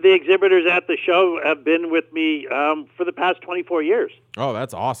of the exhibitors at the show have been with me for the past 24 years. Oh,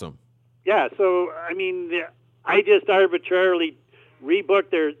 that's awesome. Yeah, so, I mean, I just arbitrarily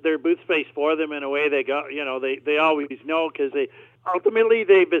rebook their booth space for them in a way they always know, because they've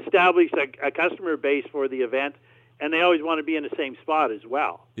established a customer base for the event, and they always want to be in the same spot as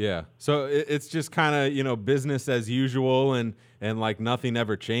well. Yeah, so it's just kind of, business as usual, and like nothing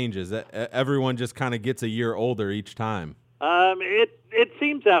ever changes. Everyone just kind of gets a year older each time. It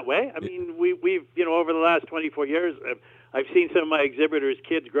seems that way. I mean, we've over the last 24 years, I've seen some of my exhibitors'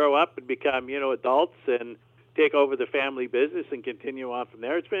 kids grow up and become adults and take over the family business and continue on from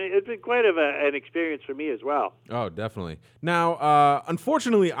there. It's been quite an experience for me as well. Oh, definitely. Now,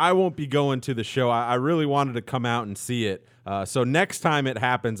 unfortunately, I won't be going to the show. I really wanted to come out and see it. So next time it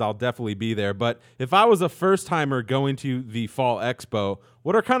happens, I'll definitely be there. But if I was a first-timer going to the Fall Expo,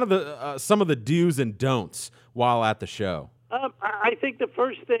 what are kind of some of the do's and don'ts while at the show? I think the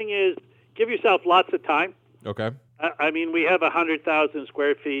first thing is give yourself lots of time. Okay. I mean, we have 100,000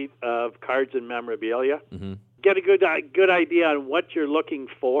 square feet of cards and memorabilia. Mm-hmm. Get a good idea on what you're looking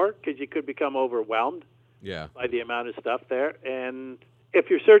for, because you could become overwhelmed by the amount of stuff there. And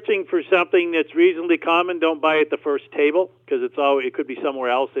if you're searching for something that's reasonably common, don't buy it at the first table, because it could be somewhere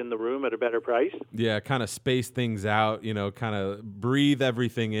else in the room at a better price. Yeah, kind of space things out, kind of breathe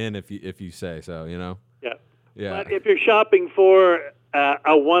everything in, if you say so, Yeah. Yeah. But if you're shopping for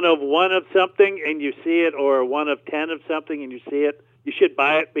a one of one of something and you see it, or a one of 10 of something and you see it, you should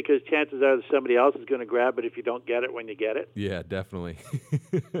buy it, because chances are that somebody else is going to grab it if you don't get it when you get it. Yeah, definitely.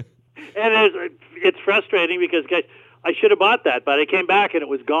 And it's frustrating because, guys, I should have bought that, but I came back and it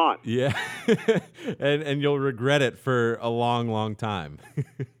was gone. Yeah, and you'll regret it for a long, long time.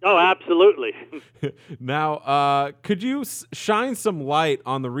 Oh, absolutely. Now, could you shine some light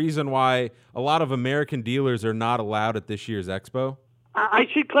on the reason why a lot of American dealers are not allowed at this year's expo? I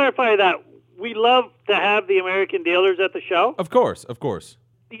should clarify that we love to have the American dealers at the show. Of course, of course.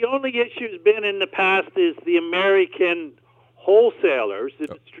 The only issue's been in the past is the American wholesalers, the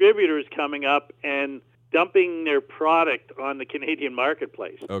distributors coming up and dumping their product on the Canadian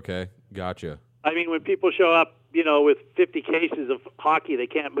marketplace. Okay, gotcha. I mean, when people show up, with 50 cases of hockey they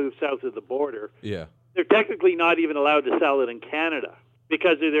can't move south of the border, they're technically not even allowed to sell it in Canada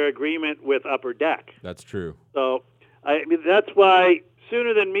because of their agreement with Upper Deck. That's true. So, I mean, that's why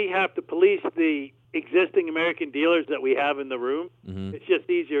sooner than me have to police the existing American dealers that we have in the room, it's just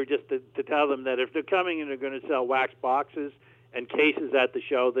easier just to tell them that if they're coming and they're going to sell wax boxes and cases at the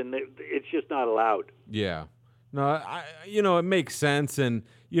show, then it's just not allowed. Yeah. No, it makes sense. And,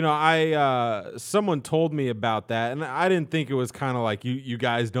 someone told me about that, and I didn't think it was kind of like you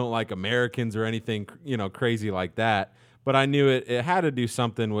guys don't like Americans or anything, crazy like that. But I knew it had to do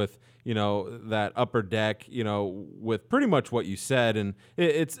something with, that upper deck, with pretty much what you said. And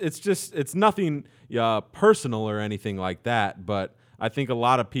it's nothing personal or anything like that. But I think a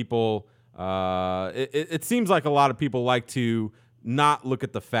lot of people, it seems like a lot of people like to not look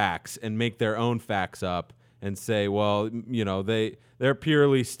at the facts and make their own facts up and say, well, they're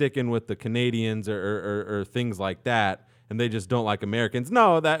purely sticking with the Canadians or things like that, and they just don't like Americans.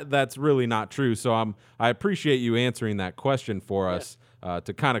 No, that's really not true. So I appreciate you answering that question for us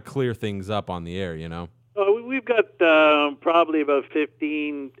to kind of clear things up on the air, We've got probably about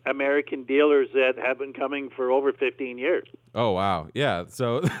 15 American dealers that have been coming for over 15 years. Oh, wow. Yeah.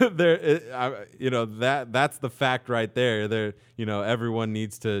 So that's the fact right there. Everyone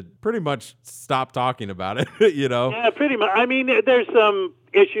needs to pretty much stop talking about it, Yeah, pretty much. I mean, there's some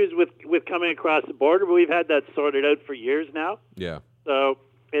issues with coming across the border, but we've had that sorted out for years now. Yeah. So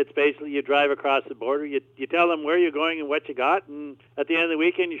it's basically you drive across the border, you tell them where you're going and what you got, and at the end of the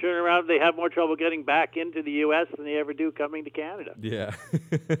weekend you turn around, they have more trouble getting back into the U.S. than they ever do coming to Canada. Yeah.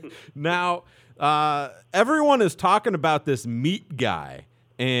 Now, everyone is talking about this meat guy,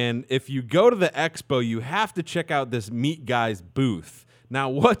 and if you go to the expo, you have to check out this meat guy's booth. Now,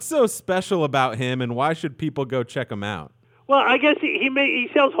 what's so special about him, and why should people go check him out? Well, I guess he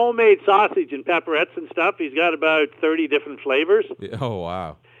sells homemade sausage and pepperettes and stuff. He's got about 30 different flavors. Oh,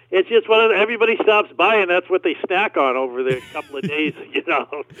 wow. It's just everybody stops by, and that's what they snack on over the couple of days,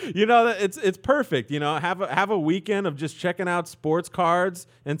 It's perfect. Have a weekend of just checking out sports cards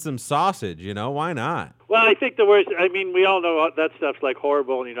and some sausage. Why not? Well, I think the worst. I mean, we all know that stuff's like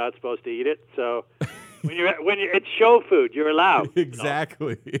horrible, and you're not supposed to eat it. So when you're it's show food, you're allowed.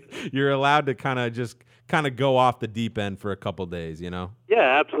 Exactly. You're allowed to kind of go off the deep end for a couple days. Yeah,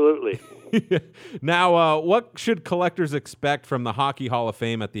 absolutely. Now, what should collectors expect from the Hockey Hall of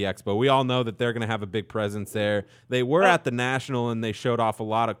Fame at the Expo? We all know that they're going to have a big presence there. They were at the National, and they showed off a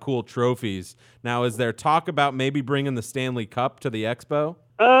lot of cool trophies. Now, is there talk about maybe bringing the Stanley Cup to the Expo?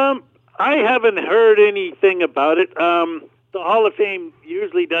 I haven't heard anything about it. The Hall of Fame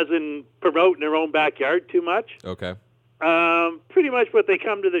usually doesn't promote in their own backyard too much. Okay. Pretty much what they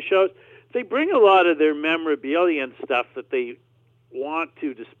come to the shows, they bring a lot of their memorabilia and stuff that they want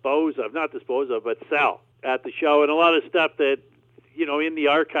to but sell at the show, and a lot of stuff that, in the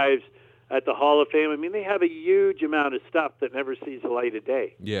archives at the Hall of Fame. I mean, they have a huge amount of stuff that never sees the light of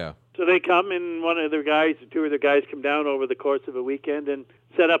day. Yeah. So they come, and two of their guys come down over the course of a weekend and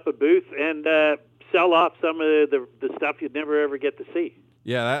set up a booth and sell off some of the stuff you'd never ever get to see.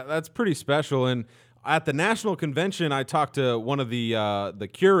 Yeah, that's pretty special. And at the National Convention, I talked to one of the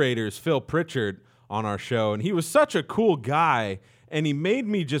curators, Phil Pritchard, on our show, and he was such a cool guy, and he made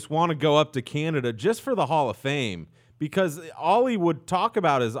me just want to go up to Canada just for the Hall of Fame, because all he would talk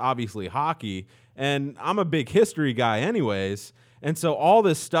about is obviously hockey, and I'm a big history guy anyways. And so all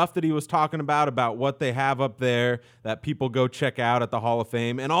this stuff that he was talking about what they have up there that people go check out at the Hall of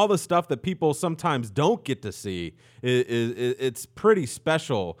Fame, and all the stuff that people sometimes don't get to see, it's pretty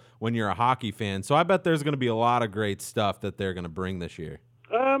special when you're a hockey fan. So I bet there's going to be a lot of great stuff that they're going to bring this year.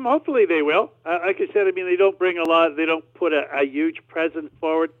 Hopefully they will. Like I said, I mean, they don't bring a lot. They don't put a huge presence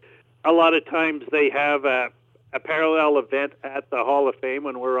forward. A lot of times they have a parallel event at the Hall of Fame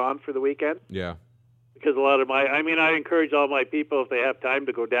when we're on for the weekend. Yeah. Because I encourage all my people, if they have time,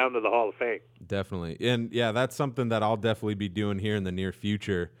 to go down to the Hall of Fame. Definitely. And, yeah, that's something that I'll definitely be doing here in the near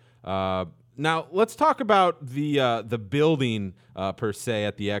future. Now, let's talk about the building per se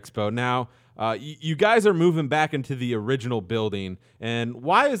at the Expo. Now, you guys are moving back into the original building, and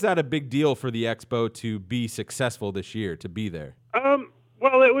why is that a big deal for the Expo to be successful this year, to be there?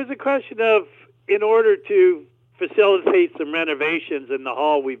 Well, it was a question of, in order to facilitate some renovations in the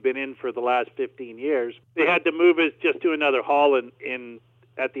hall we've been in for the last 15 years, they had to move us just to another hall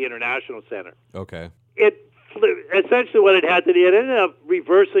at the International Center. Okay. Essentially what it had to do, it ended up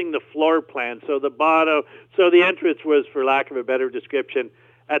reversing the floor plan. So the entrance was, for lack of a better description,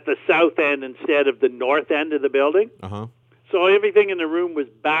 at the south end instead of the north end of the building. Uh-huh. So everything in the room was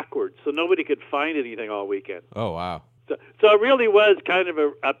backwards, so nobody could find anything all weekend. Oh, wow. So it really was kind of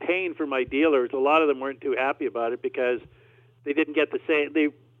a pain for my dealers. A lot of them weren't too happy about it because they didn't get the same.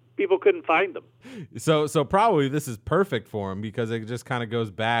 People couldn't find them. So probably this is perfect for them because it just kind of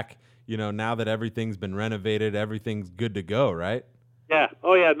goes back. Now that everything's been renovated, everything's good to go, right? Yeah.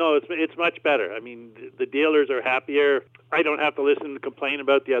 Oh, yeah. No, it's much better. I mean, the dealers are happier. I don't have to listen to complain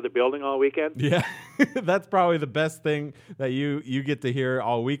about the other building all weekend. Yeah, that's probably the best thing that you get to hear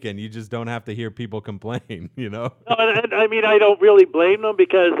all weekend. You just don't have to hear people complain, you know? No, and I mean, I don't really blame them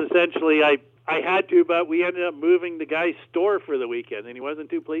because essentially I had to, but we ended up moving the guy's store for the weekend, and he wasn't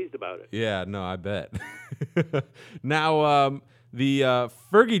too pleased about it. Yeah, no, I bet. Now, the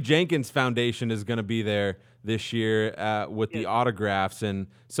Fergie Jenkins Foundation is going to be there this year with the autographs. And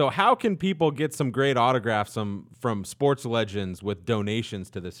so how can people get some great autographs from sports legends with donations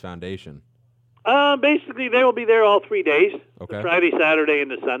to this foundation? Basically, they will be there all 3 days, okay. the Friday, Saturday,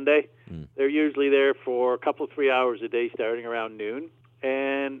 and the Sunday. They're usually there for a couple, 3 hours a day starting around noon.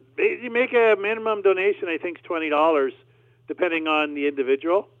 And you make a minimum donation, I think it's $20, depending on the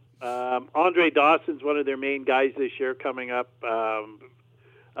individual. Andre Dawson's one of their main guys this year coming up.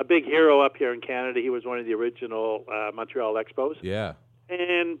 A big hero up here in Canada. He was one of the original Montreal Expos. Yeah.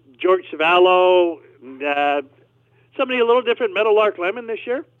 And George Savallo, somebody a little different, Meadowlark Lemon this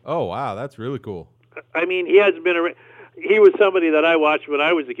year. Oh, wow. That's really cool. I mean, he hasn't been he was somebody that I watched when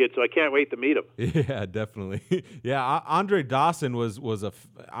I was a kid, so I can't wait to meet him. Yeah, definitely. Yeah, Andre Dawson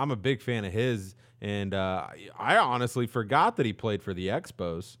I'm a big fan of his, and I honestly forgot that he played for the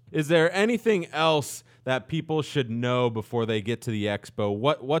Expos. Is there anything else that people should know before they get to the Expo?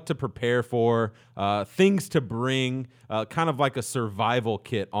 What to prepare for, things to bring, kind of like a survival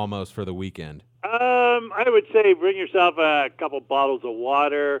kit almost for the weekend? I would say bring yourself a couple bottles of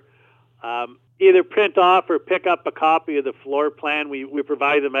water. Either print off or pick up a copy of the floor plan. We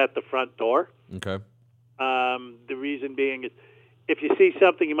provide them at the front door. Okay. The reason being is if you see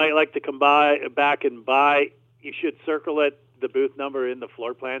something you might like to come back and buy, you should circle it, the booth number in the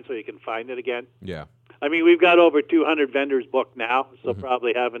floor plan so you can find it again. Yeah. I mean, we've got over 200 vendors booked now, so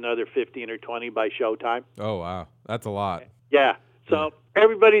probably have another 15 or 20 by showtime. Oh, wow. That's a lot. Yeah. So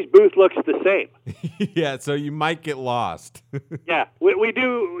everybody's booth looks the same. Yeah, so you might get lost. Yeah, we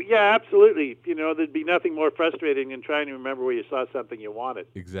do. Yeah, absolutely. You know, there'd be nothing more frustrating than trying to remember where you saw something you wanted.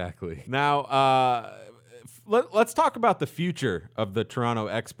 Exactly. Now, let's talk about the future of the Toronto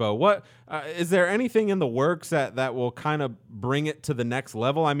Expo. What is there anything in the works that will kind of bring it to the next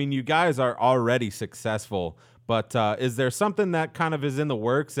level? I mean, you guys are already successful, but is there something that kind of is in the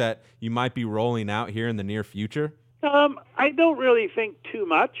works that you might be rolling out here in the near future? I don't really think too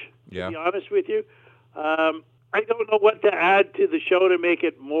much, to be honest with you. I don't know what to add to the show to make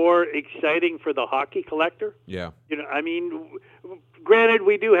it more exciting for the hockey collector. Yeah. You know, I mean, granted,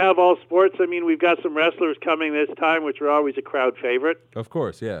 we do have all sports. I mean, we've got some wrestlers coming this time, which are always a crowd favorite. Of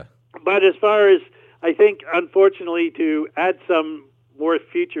course, yeah. But as far as, I think, unfortunately, to add some more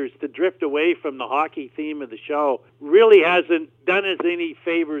features to drift away from the hockey theme of the show really hasn't done us any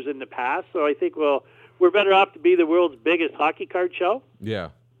favors in the past. So I think we're better off to be the world's biggest hockey card show. Yeah.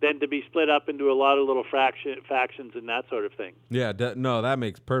 Than to be split up into a lot of little factions and that sort of thing. Yeah, no, that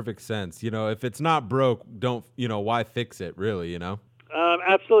makes perfect sense. You know, if it's not broke, why fix it, really, you know?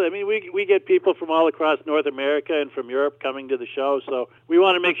 Absolutely. I mean, we get people from all across North America and from Europe coming to the show, so we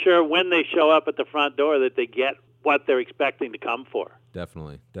want to make sure when they show up at the front door that they get what they're expecting to come for.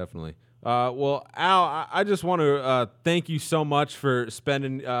 Definitely. Well, Al, I just want to thank you so much for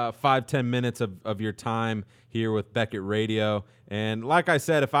spending 5-10 minutes of your time here with Beckett Radio. And like I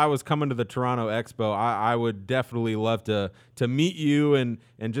said, if I was coming to the Toronto Expo, I would definitely love to meet you and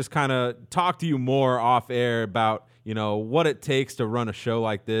just kind of talk to you more off air about, you know, what it takes to run a show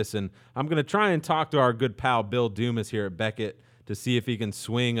like this. And I'm going to try and talk to our good pal Bill Dumas here at Beckett to see if he can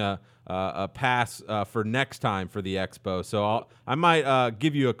swing a pass for next time for the Expo. So I might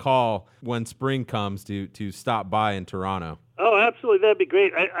give you a call when spring comes to stop by in Toronto. Oh, absolutely. That'd be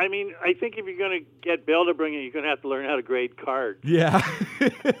great. I mean, I think if you're going to get Bill to bring it, you're going to have to learn how to grade cards. Yeah.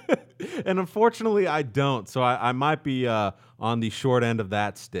 And unfortunately, I don't. So I might be on the short end of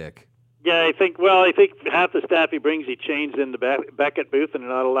that stick. Yeah, I think half the staff he brings, he chains in the Beckett booth and they're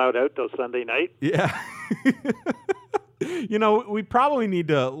not allowed out till Sunday night. Yeah. You know, we probably need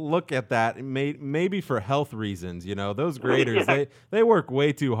to look at that maybe for health reasons. You know, those graders, they work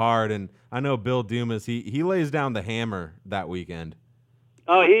way too hard. And I know Bill Dumas, he lays down the hammer that weekend.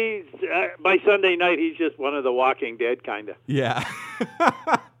 Oh, he's by Sunday night, he's just one of the Walking Dead kind of. Yeah.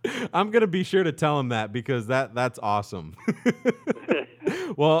 I'm going to be sure to tell him that because that's awesome.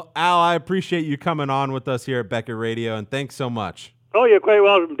 Well, Al, I appreciate you coming on with us here at Beckett Radio, and thanks so much. Oh, you're quite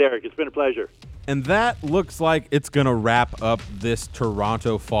welcome, Derek. It's been a pleasure. And that looks like it's going to wrap up this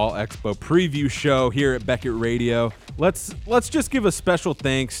Toronto Fall Expo preview show here at Beckett Radio. Let's just give a special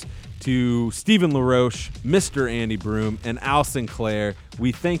thanks to Stephen LaRoche, Mr. Andy Broom, and Al Sinclair.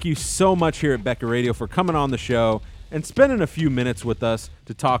 We thank you so much here at Beckett Radio for coming on the show and spending a few minutes with us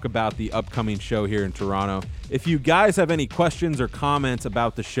to talk about the upcoming show here in Toronto. If you guys have any questions or comments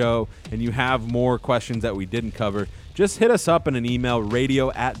about the show and you have more questions that we didn't cover, just hit us up in an email,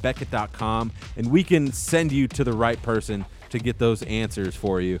 radio@beckett.com, and we can send you to the right person to get those answers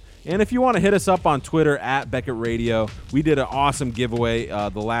for you. And if you want to hit us up on Twitter @Beckett Radio, we did an awesome giveaway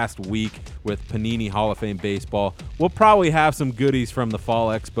the last week with Panini Hall of Fame Baseball. We'll probably have some goodies from the Fall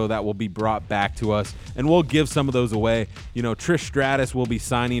Expo that will be brought back to us, and we'll give some of those away. You know, Trish Stratus will be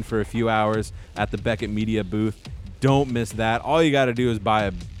signing for a few hours at the Beckett Media booth. Don't miss that. All you got to do is buy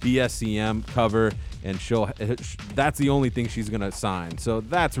a BSCM cover, and that's the only thing she's going to sign. So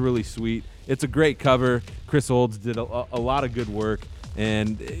that's really sweet. It's a great cover. Chris Olds did a lot of good work,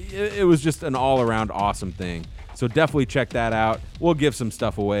 and it was just an all-around awesome thing. So definitely check that out. We'll give some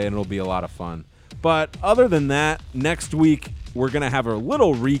stuff away, and it'll be a lot of fun. But other than that, next week we're going to have a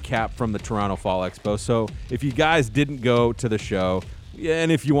little recap from the Toronto Fall Expo. So if you guys didn't go to the show,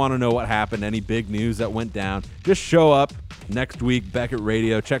 and if you want to know what happened, any big news that went down, just show up next week, Beckett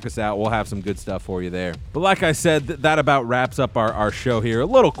Radio. Check us out. We'll have some good stuff for you there. But like I said, that about wraps up our show here. A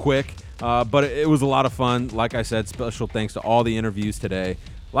little quick, but it was a lot of fun. Like I said, special thanks to all the interviews today.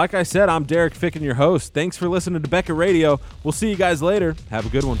 Like I said, I'm Derek Ficken, your host. Thanks for listening to Beckett Radio. We'll see you guys later. Have a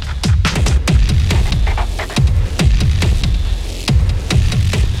good one.